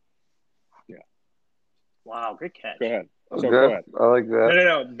somebody, Wow, good catch. Go ahead. Go ahead. I like that.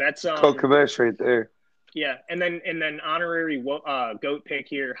 No. That's co-commish right there. Yeah, and then honorary goat pick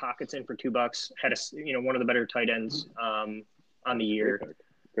here, Hawkinson for $2. Had one of the better tight ends on the year.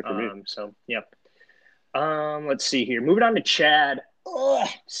 Good for me. So yeah. Let's see here. Moving on to Chad.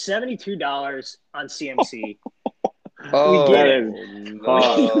 $72 on CMC. Oh, we get it.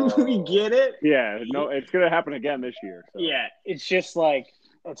 No. We get it. Yeah, no, it's gonna happen again this year. So. Yeah, it's just like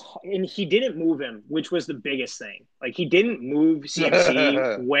and he didn't move him, which was the biggest thing. Like he didn't move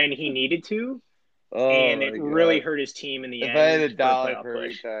CMC when he needed to, and it really hurt his team in the end. If I had $1 for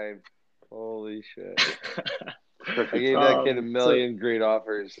every time, holy shit! I gave that kid a million great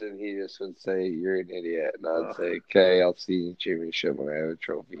offers, and he just would say, "You're an idiot," and I'd say, "Okay, I'll see you in championship when I have a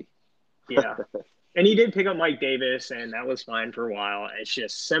trophy." Yeah. And he did pick up Mike Davis, and that was fine for a while. It's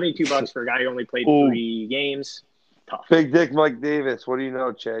just $72 for a guy who only played 3 games. Tough. Big Dick Mike Davis. What do you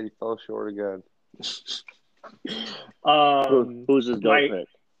know, Chad? You fell short again. Who's his goat pick?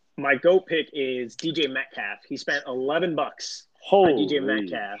 My goat pick is DJ Metcalf. He spent $11 on DJ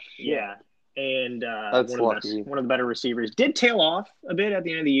Metcalf. Yeah. And one of the better receivers. Did tail off a bit at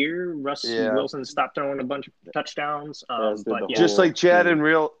the end of the year. Wilson stopped throwing a bunch of touchdowns. But just like Chad in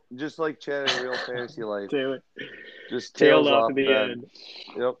real fantasy life. Just tailed off at the end.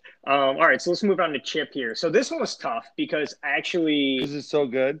 Yep. All right, so let's move on to Chip here. So this one was tough because this is so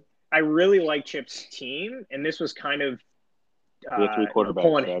good. I really like Chip's team, and this was kind of 3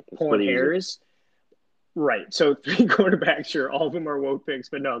 quarterbacks pulling hairs. Right. So 3 quarterbacks, sure, all of them are woke picks,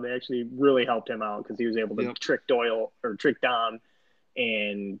 but no, they actually really helped him out because he was able to trick Doyle or trick Dom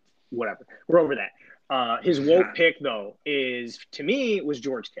and whatever. We're over that. His woke pick, though, to me, was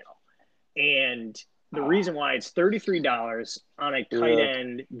George Kittle. And the reason why it's $33 on a tight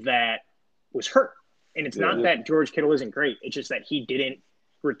end that was hurt. And it's not that George Kittle isn't great. It's just that he didn't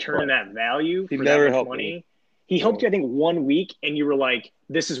return that value for that much money. Me. He helped you, I think, 1 week, and you were like,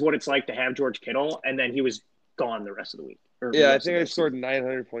 this is what it's like to have George Kittle, and then he was gone the rest of the week. I think I scored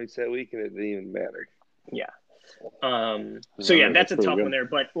 900 points that week, and it didn't even matter. Yeah. That's a tough one there.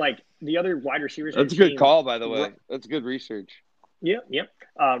 But, like, the other wide receivers. That's a good call, by the way. That's good research. Yep.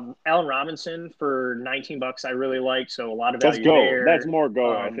 Allen Robinson for $19 I really like, so a lot of value there. That's more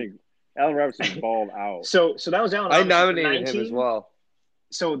go. I think Allen Robinson balled out. So that was Allen Robinson. I nominated him as well.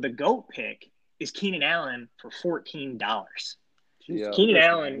 So the GOAT pick is Keenan Allen for $14. Yeah. Keenan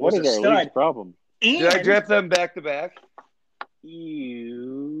Allen was a stud. Problem? Did I draft them back to back?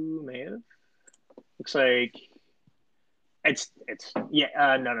 You may have. Looks like no.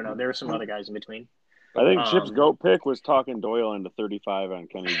 There were some other guys in between. I think Chip's GOAT pick was talking Doyle into 35 on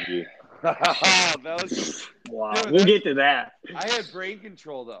Kenny G. That was wow. We'll get to that. I had brain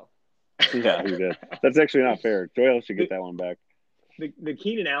control though. Yeah, he did. That's actually not fair. Doyle should get that one back. The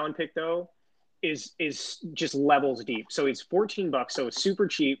Keenan Allen pick though is just levels deep. So it's $14, so it's super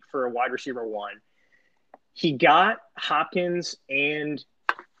cheap for a wide receiver 1. He got Hopkins and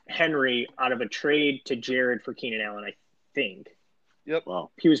Henry out of a trade to Jared for Keenan Allen, I think. Yep.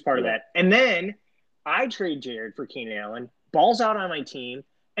 Wow. He was part of that. And then I trade Jared for Keenan Allen, balls out on my team,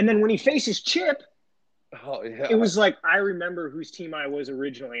 and then when he faces Chip, it was like, I remember whose team I was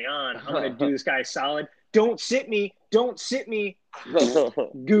originally on. I'm going to do this guy solid. Don't sit me. Goose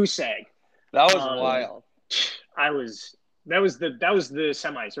egg. That was wild. That was the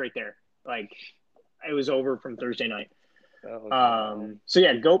semis right there. Like, it was over from Thursday night.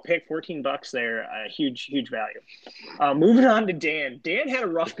 GOAT pick, $14 there. Huge value. Moving on to Dan. Dan had a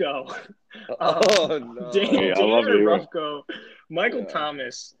rough go. No. Dan had a rough go. Michael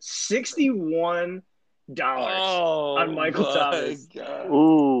Thomas, $61 on Michael Thomas. God.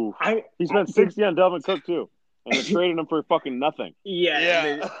 Ooh. He spent $60 on Dalvin Cook, too. And they're trading him for fucking nothing.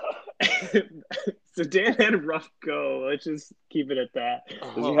 Yeah. So Dan had a rough go. Let's just keep it at that.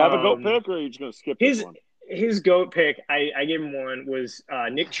 Does he have a GOAT pick, or are you just going to skip this one? His GOAT pick, I gave him one, was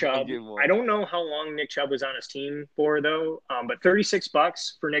Nick Chubb. I don't know how long Nick Chubb was on his team for, though. But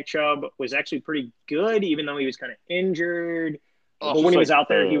 $36 for Nick Chubb was actually pretty good, even though he was kind of injured. But when he was out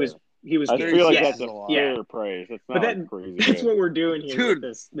there, he was He was. I good. feel like Yes. that's a fair praise. That's not but crazy. That's what we're doing here Dude,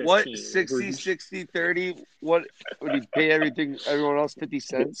 with this what, team. 60, 30? What would he pay everyone else 50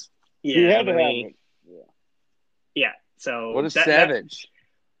 cents? Yeah, he had to have it. Yeah. So what a savage.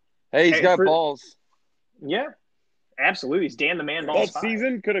 Hey, he's got balls. Yeah, absolutely. He's Dan the Man Balls. That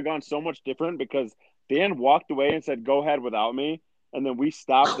season could have gone so much different because Dan walked away and said, "Go ahead without me." And then we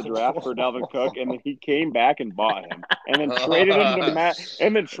stopped the draft for Dalvin Cook, and then he came back and bought him, and then traded him to Mac,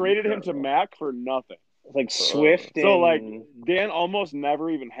 Mac for nothing. Like Swift. So like Dan almost never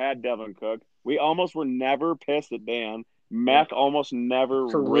even had Dalvin Cook. We almost were never pissed at Dan. Mac almost never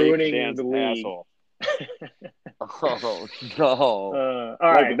for raped ruining Dan's the league. asshole. Oh no! All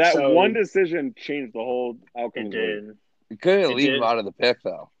right, that one decision changed the whole outcome. It did. You couldn't leave him out of the pick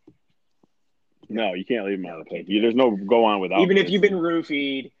though. No, you can't leave him out of the pick. There's no go on without. Even if you've been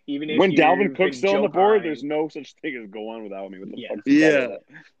roofied, even if when Dalvin Cook's still on the board, high. there's no such thing as go on without me. What the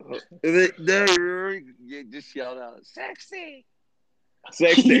fuck? You just yelled out, "Sexy."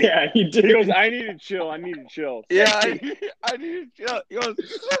 Yeah, he did. He goes, I need to chill. Yeah, I need to chill. He goes,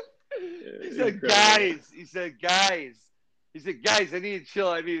 he said, guys. He said, guys, I need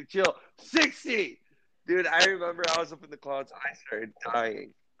to chill. 60. Dude, I remember I was up in the clouds. I started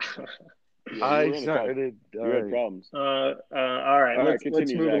dying. You had problems. All right,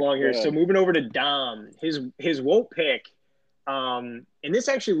 let's move along here. So moving over to Dom, his woke pick, and this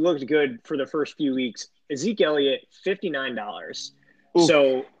actually looked good for the first few weeks. Zeke Elliott, $59.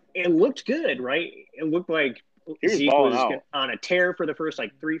 So it looked good, right? It looked like Zeke was on a tear for the first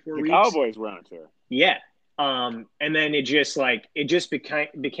 3-4 weeks. The Cowboys were on a tear. Yeah. And then it just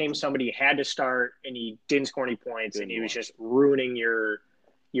became somebody you had to start, and he didn't score any points, and he was just ruining your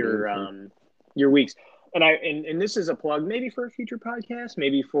weeks. And this is a plug maybe for a future podcast,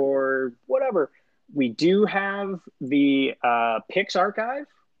 maybe for whatever. We do have the picks archive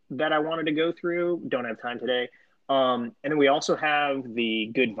that I wanted to go through. Don't have time today. And then we also have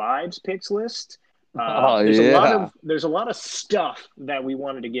the good vibes picks list. There's a lot of stuff that we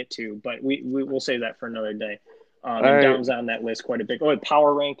wanted to get to, but we'll save that for another day. And Dom's on that list quite a bit. Oh,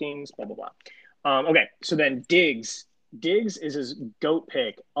 power rankings, blah, blah, blah. Okay. So then Diggs is his GOAT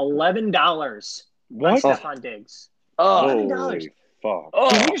pick. $11. What? Stephon Diggs. $11. Fuck.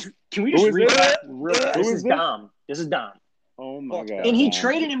 Can we just read that? This is Dom. Oh my God. And he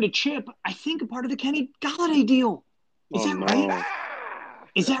traded him to Chip, I think, a part of the Kenny Galladay deal. Is that right?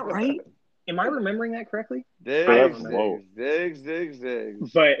 Is that right? Am I remembering that correctly? Diggs.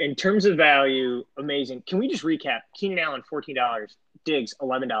 But in terms of value, amazing. Can we just recap? Keenan Allen, $14. Diggs,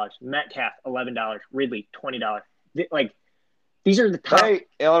 $11. Metcalf, $11. Ridley, $20. These are the top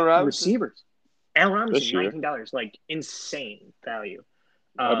receivers. Allen Robinson, $19. Insane value.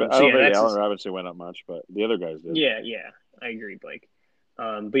 I don't think Allen Robinson went up much, but the other guys did. Yeah, I agree, Blake.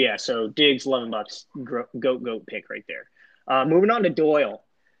 But yeah, so Diggs, $11, GOAT pick right there. Moving on to Doyle.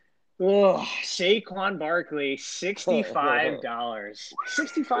 Oh, Saquon Barkley, $65.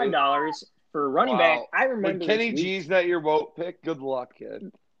 $65 for running back. I remember when Kenny G's not your vote pick. Good luck,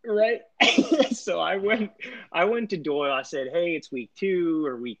 kid. Right. So I went to Doyle. I said, hey, it's week 2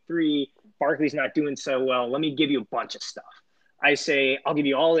 or week 3. Barkley's not doing so well. Let me give you a bunch of stuff. I say, I'll give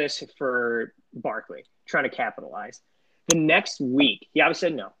you all this for Barkley, trying to capitalize. The next week, he obviously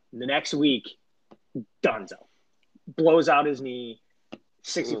said no. The next week, Dunzo blows out his knee,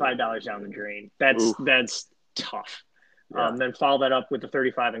 $65 down the drain. That's tough. Yeah. Then follow that up with the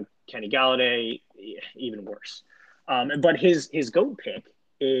 35 and Kenny Galladay, even worse. But his GOAT pick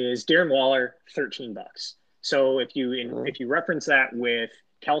is Darren Waller, $13. So if you reference that with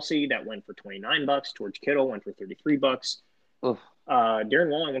Kelsey, that went for $29. George Kittle went for $33. Darren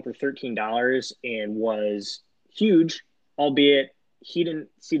Waller went for $13 and was huge, albeit he didn't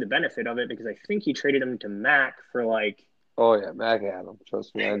see the benefit of it because I think he traded him to Mac for Oh yeah, Mac had him.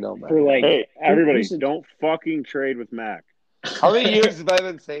 Trust me, I know Mac. Hey, everybody, don't fucking trade with Mac. How many years have I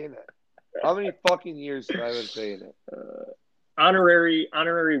been saying it? How many fucking years have I been saying it?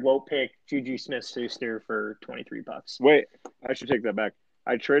 Honorary woke pick Juju Smith-Schuster for $23. Wait, I should take that back.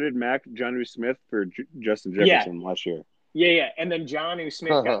 I traded Mac Jonnu Smith for Justin Jefferson last year. Yeah, and then Jonnu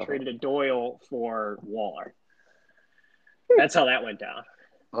Smith got traded to Doyle for Waller. That's how that went down.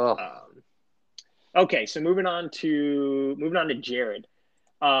 Okay, so moving on to Jared.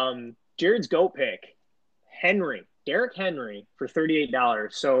 Jared's GOAT pick, Derrick Henry for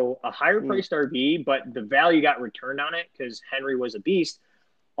 $38. So a higher priced RB, but the value got returned on it because Henry was a beast.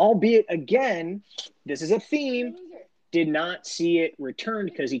 Albeit, again, this is a theme, did not see it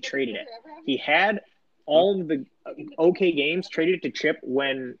returned because he traded it. He had all of the okay games, traded it to Chip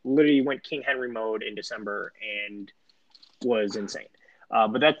when literally went King Henry mode in December and was insane.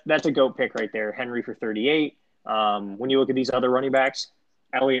 But that's a GOAT pick right there. Henry for 38. When you look at these other running backs,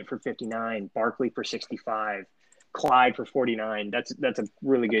 Elliott for 59, Barkley for 65, Clyde for 49. That's a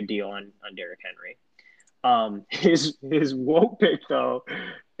really good deal on Derrick Henry. His WOT pick though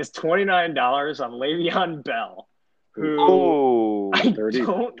is $29 on Le'Veon Bell. $29.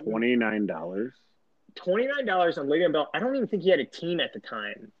 $29 on Le'Veon Bell. I don't even think he had a team at the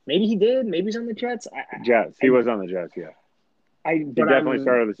time. Maybe he did. Maybe he's on the Jets. Jets. He was on the Jets. Yeah. He definitely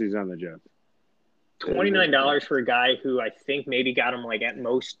started the season on the Jets. $29 for a guy who I think maybe got him like at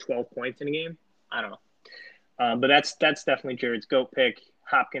most 12 points in a game. I don't know. But that's definitely Jared's GOAT pick.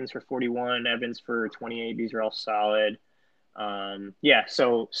 Hopkins for 41, Evans for 28. These are all solid.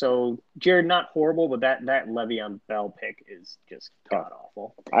 So Jared, not horrible, but that Le'Veon Bell pick is just god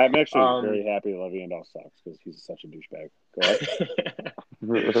awful. I'm actually very happy Le'Veon Bell sucks because he's such a douchebag. Go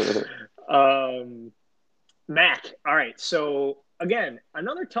ahead. Mac. All right. So again,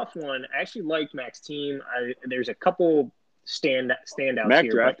 another tough one. I actually liked Mac's team. There's a couple standouts Mac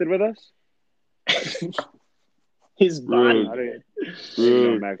here. Drafted with us? His body.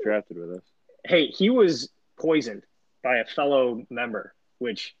 Mac drafted with us. Hey, he was poisoned by a fellow member,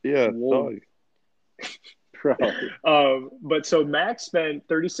 which but so Max spent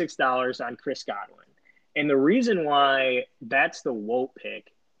 $36 on Chris Godwin. And the reason why that's the WOT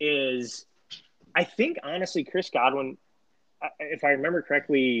pick is I think honestly Chris Godwin, if I remember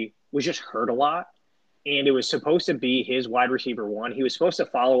correctly, was just hurt a lot. And it was supposed to be his wide receiver 1. He was supposed to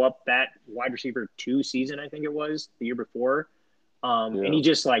follow up that wide receiver 2 season, I think it was, the year before. And he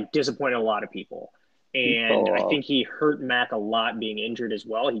just like disappointed a lot of people. And I think he hurt Mac a lot being injured as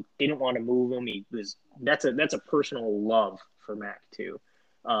well. He didn't want to move him. That's a personal love for Mac too.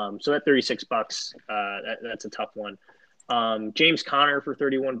 So at $36, that's a tough one. James Conner for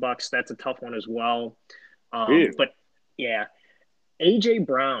 $31, that's a tough one as well. But yeah, AJ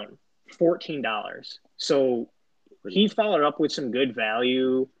Brown, $14. So he followed up with some good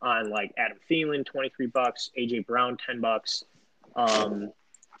value on like Adam Thielen, $23, AJ Brown, $10.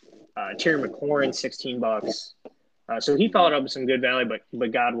 Terry McLaurin, $16. So he followed up with some good value,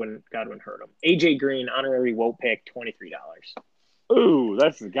 but Godwin hurt him. AJ Green, honorary WOT pick, $23. Ooh,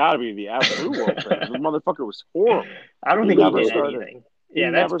 that's got to be the absolute WOT pick. The motherfucker was horrible. I don't think he did anything.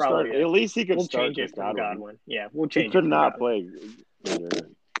 Yeah, that's probably it. At least he could start change it from Godwin. Yeah, we'll change it. He could not play.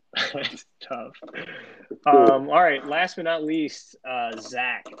 That's tough. All right, last but not least,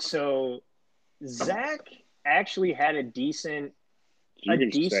 Zach. So Zach actually had a decent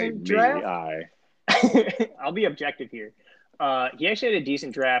draft. I'll be objective here. He actually had a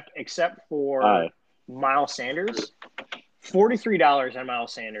decent draft, except for Miles Sanders. $43 on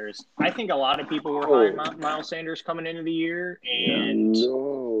Miles Sanders. I think a lot of people were high on Miles Sanders coming into the year, and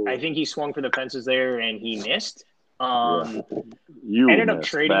I think he swung for the fences there, and he missed. You ended up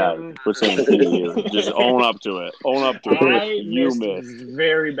trading him. For saying just own up to it. You missed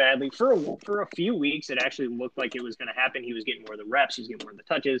very badly for a few weeks. It actually looked like it was going to happen. He was getting more of the reps. He was getting more of the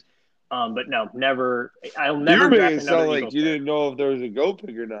touches. But no, never. I'll never. You made it sound like you didn't know if there was a GOAT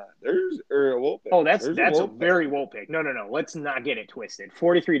pick or not. Or a WOT pick. Oh, that's a very WOT pick. No. Let's not get it twisted.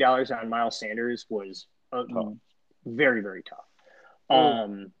 $43 on Miles Sanders was very, very tough.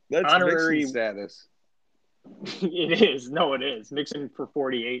 That's honorary status. It is. No, it is. Mixon for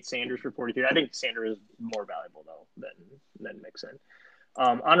 48, Sanders for 43. I think Sanders is more valuable though than Mixon.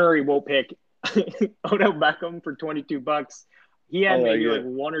 Honorary WOT pick, Odell Beckham for $22. He had maybe like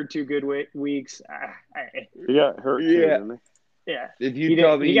one or two good weeks. He got hurt. Yeah. If you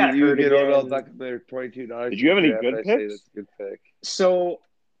tell me you get Odell Beckham for $22, did you have any good picks? That's a good pick. So,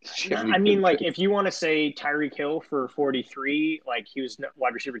 I mean, like if you want to say Tyreek Hill for 43, like he was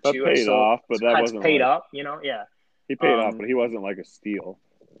wide receiver 2, paid off, but that wasn't paid up. You know, yeah. He paid off, but he wasn't like a steal.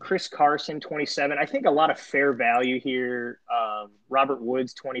 Chris Carson, 27. I think a lot of fair value here. Robert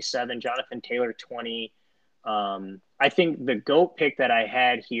Woods, 27. Jonathan Taylor, 20. I think the GOAT pick that I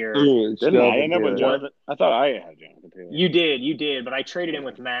had here. I thought I had Jonathan Taylor. You did, but I traded him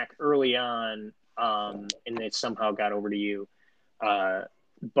with Mac early on, and it somehow got over to you.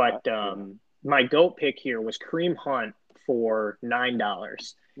 But my GOAT pick here was Kareem Hunt for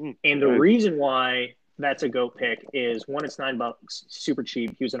 $9. And the reason why that's a GOAT pick is, one, it's $9, super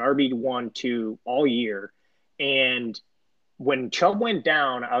cheap. He was an RB1-2 all year. And when Chubb went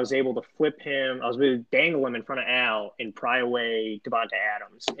down, I was able to flip him. I was able to dangle him in front of Al and pry away Devonta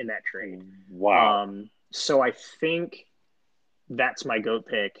Adams in that trade. Wow. So I think that's my GOAT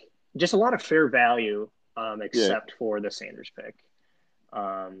pick. Just a lot of fair value, except for the Sanders pick.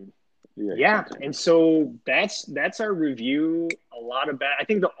 And so that's our review. I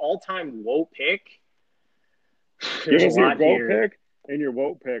think the all-time WOT pick. There's a lot here. And your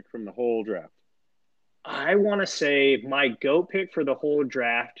WOT pick from the whole draft. I want to say my GOAT pick for the whole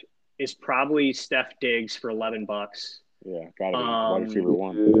draft is probably Steph Diggs for $11. Yeah, gotta be wide receiver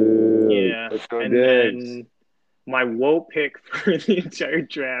 1. Yeah, and then my WOT pick for the entire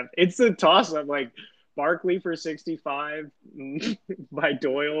draft. It's a toss-up, like Barkley for 65 by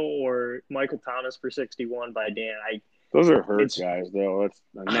Doyle or Michael Thomas for 61 by Dan. Those are hurt guys, though. It's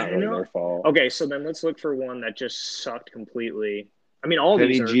not really their fault. Okay, so then let's look for one that just sucked completely. I mean, all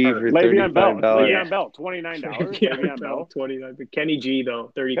Kenny these are G for Le'Veon Bell. $35. Le'Veon Bell, $29. Le'Veon Bell, $29. Kenny G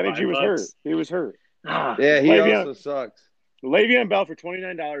though, $35. Kenny G was hurt. He was hurt. Yeah, he also sucks. Le'Veon Bell for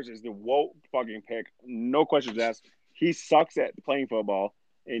 $29 is the WOT fucking pick. No questions asked. He sucks at playing football,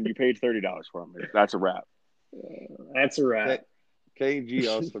 and you paid $30 for him. That's a wrap. That's a wrap. Kenny G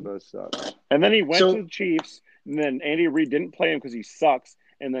also does suck. And then he went to the Chiefs, and then Andy Reid didn't play him because he sucks.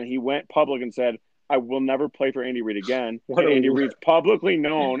 And then he went public and said, I will never play for Andy Reid again. And Andy Reid's publicly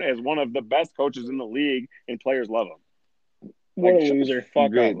known as one of the best coaches in the league, and players love him. What a loser.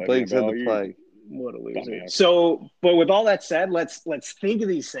 Fuck Great. up, Blake's had the play. What a loser. So, but with all that said, let's think of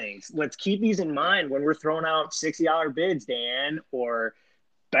these things. Let's keep these in mind when we're throwing out $60 bids, Dan, or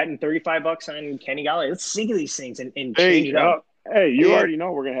betting $35 on Kenny Galladay. Let's think of these things and change it up. Hey, you already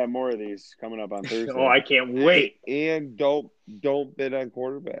know we're gonna have more of these coming up on Thursday. Oh, I can't wait. And don't bid on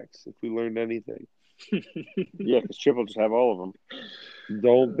quarterbacks if we learned anything. Yeah, because Chip will just have all of them.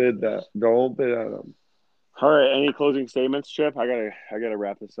 Don't bid that. Don't bid on them. All right. Any closing statements, Chip? I gotta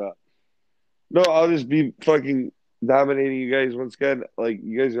wrap this up. No, I'll just be fucking dominating you guys once again. Like,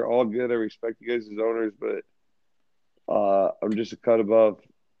 you guys are all good. I respect you guys as owners, but I'm just a cut above.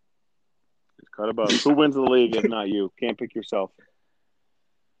 Cut above. Who wins the league if not you? Can't pick yourself.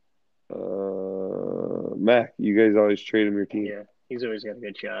 Mac, you guys always trade him your team. Yeah, he's always got a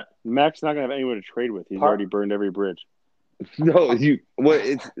good shot. Mac's not gonna have anyone to trade with. He's already burned every bridge. No,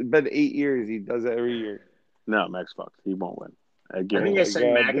 it's been 8 years. He does that every year. No, Mac's fucked. He won't win. I think I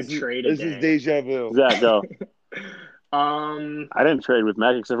said Mac would trade This is deja vu. Zach, go. I didn't trade with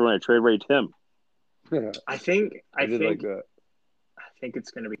Mac except for when I trade rate him. I think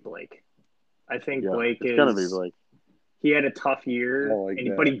it's gonna be Blake. I think Blake is gonna be Blake. He had a tough year,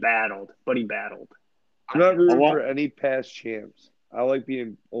 but he battled. I'm not rooting for any past champs. I like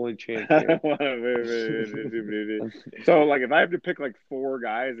being only champ. So, like, if I have to pick like 4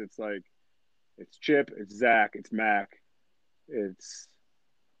 guys, it's like it's Chip, it's Zach, it's Mac,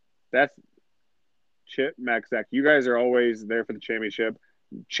 that's Chip, Mac, Zach. You guys are always there for the championship.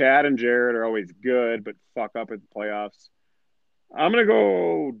 Chad and Jared are always good, but fuck up at the playoffs. I'm gonna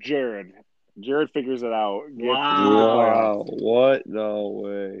go Jared. Jared figures it out. Wow. What? No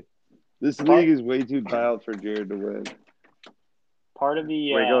way. This league is way too dialed for Jared to win. Part of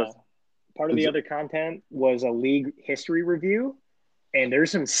the other content was a league history review, and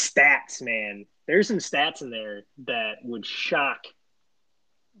there's some stats, man. There's some stats in there that would shock.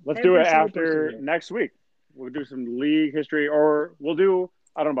 Let's do it after next week. We'll do some league history, or we'll do,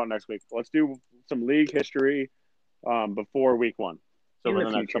 I don't know about next week. Let's do some league history before week 1. So in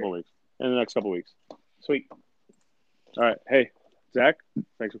the next couple of weeks. Sweet. All right. Hey, Zach,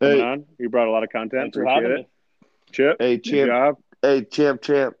 thanks for coming on. You brought a lot of content. Thanks for having me. Chip, hey, good job. Hey, champ.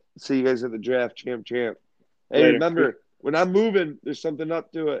 See you guys at the draft, champ. Hey, later. Remember, when I'm moving, there's something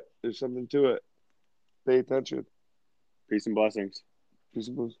up to it. There's something to it. Pay attention. Peace and blessings. Peace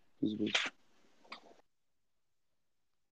and blessings.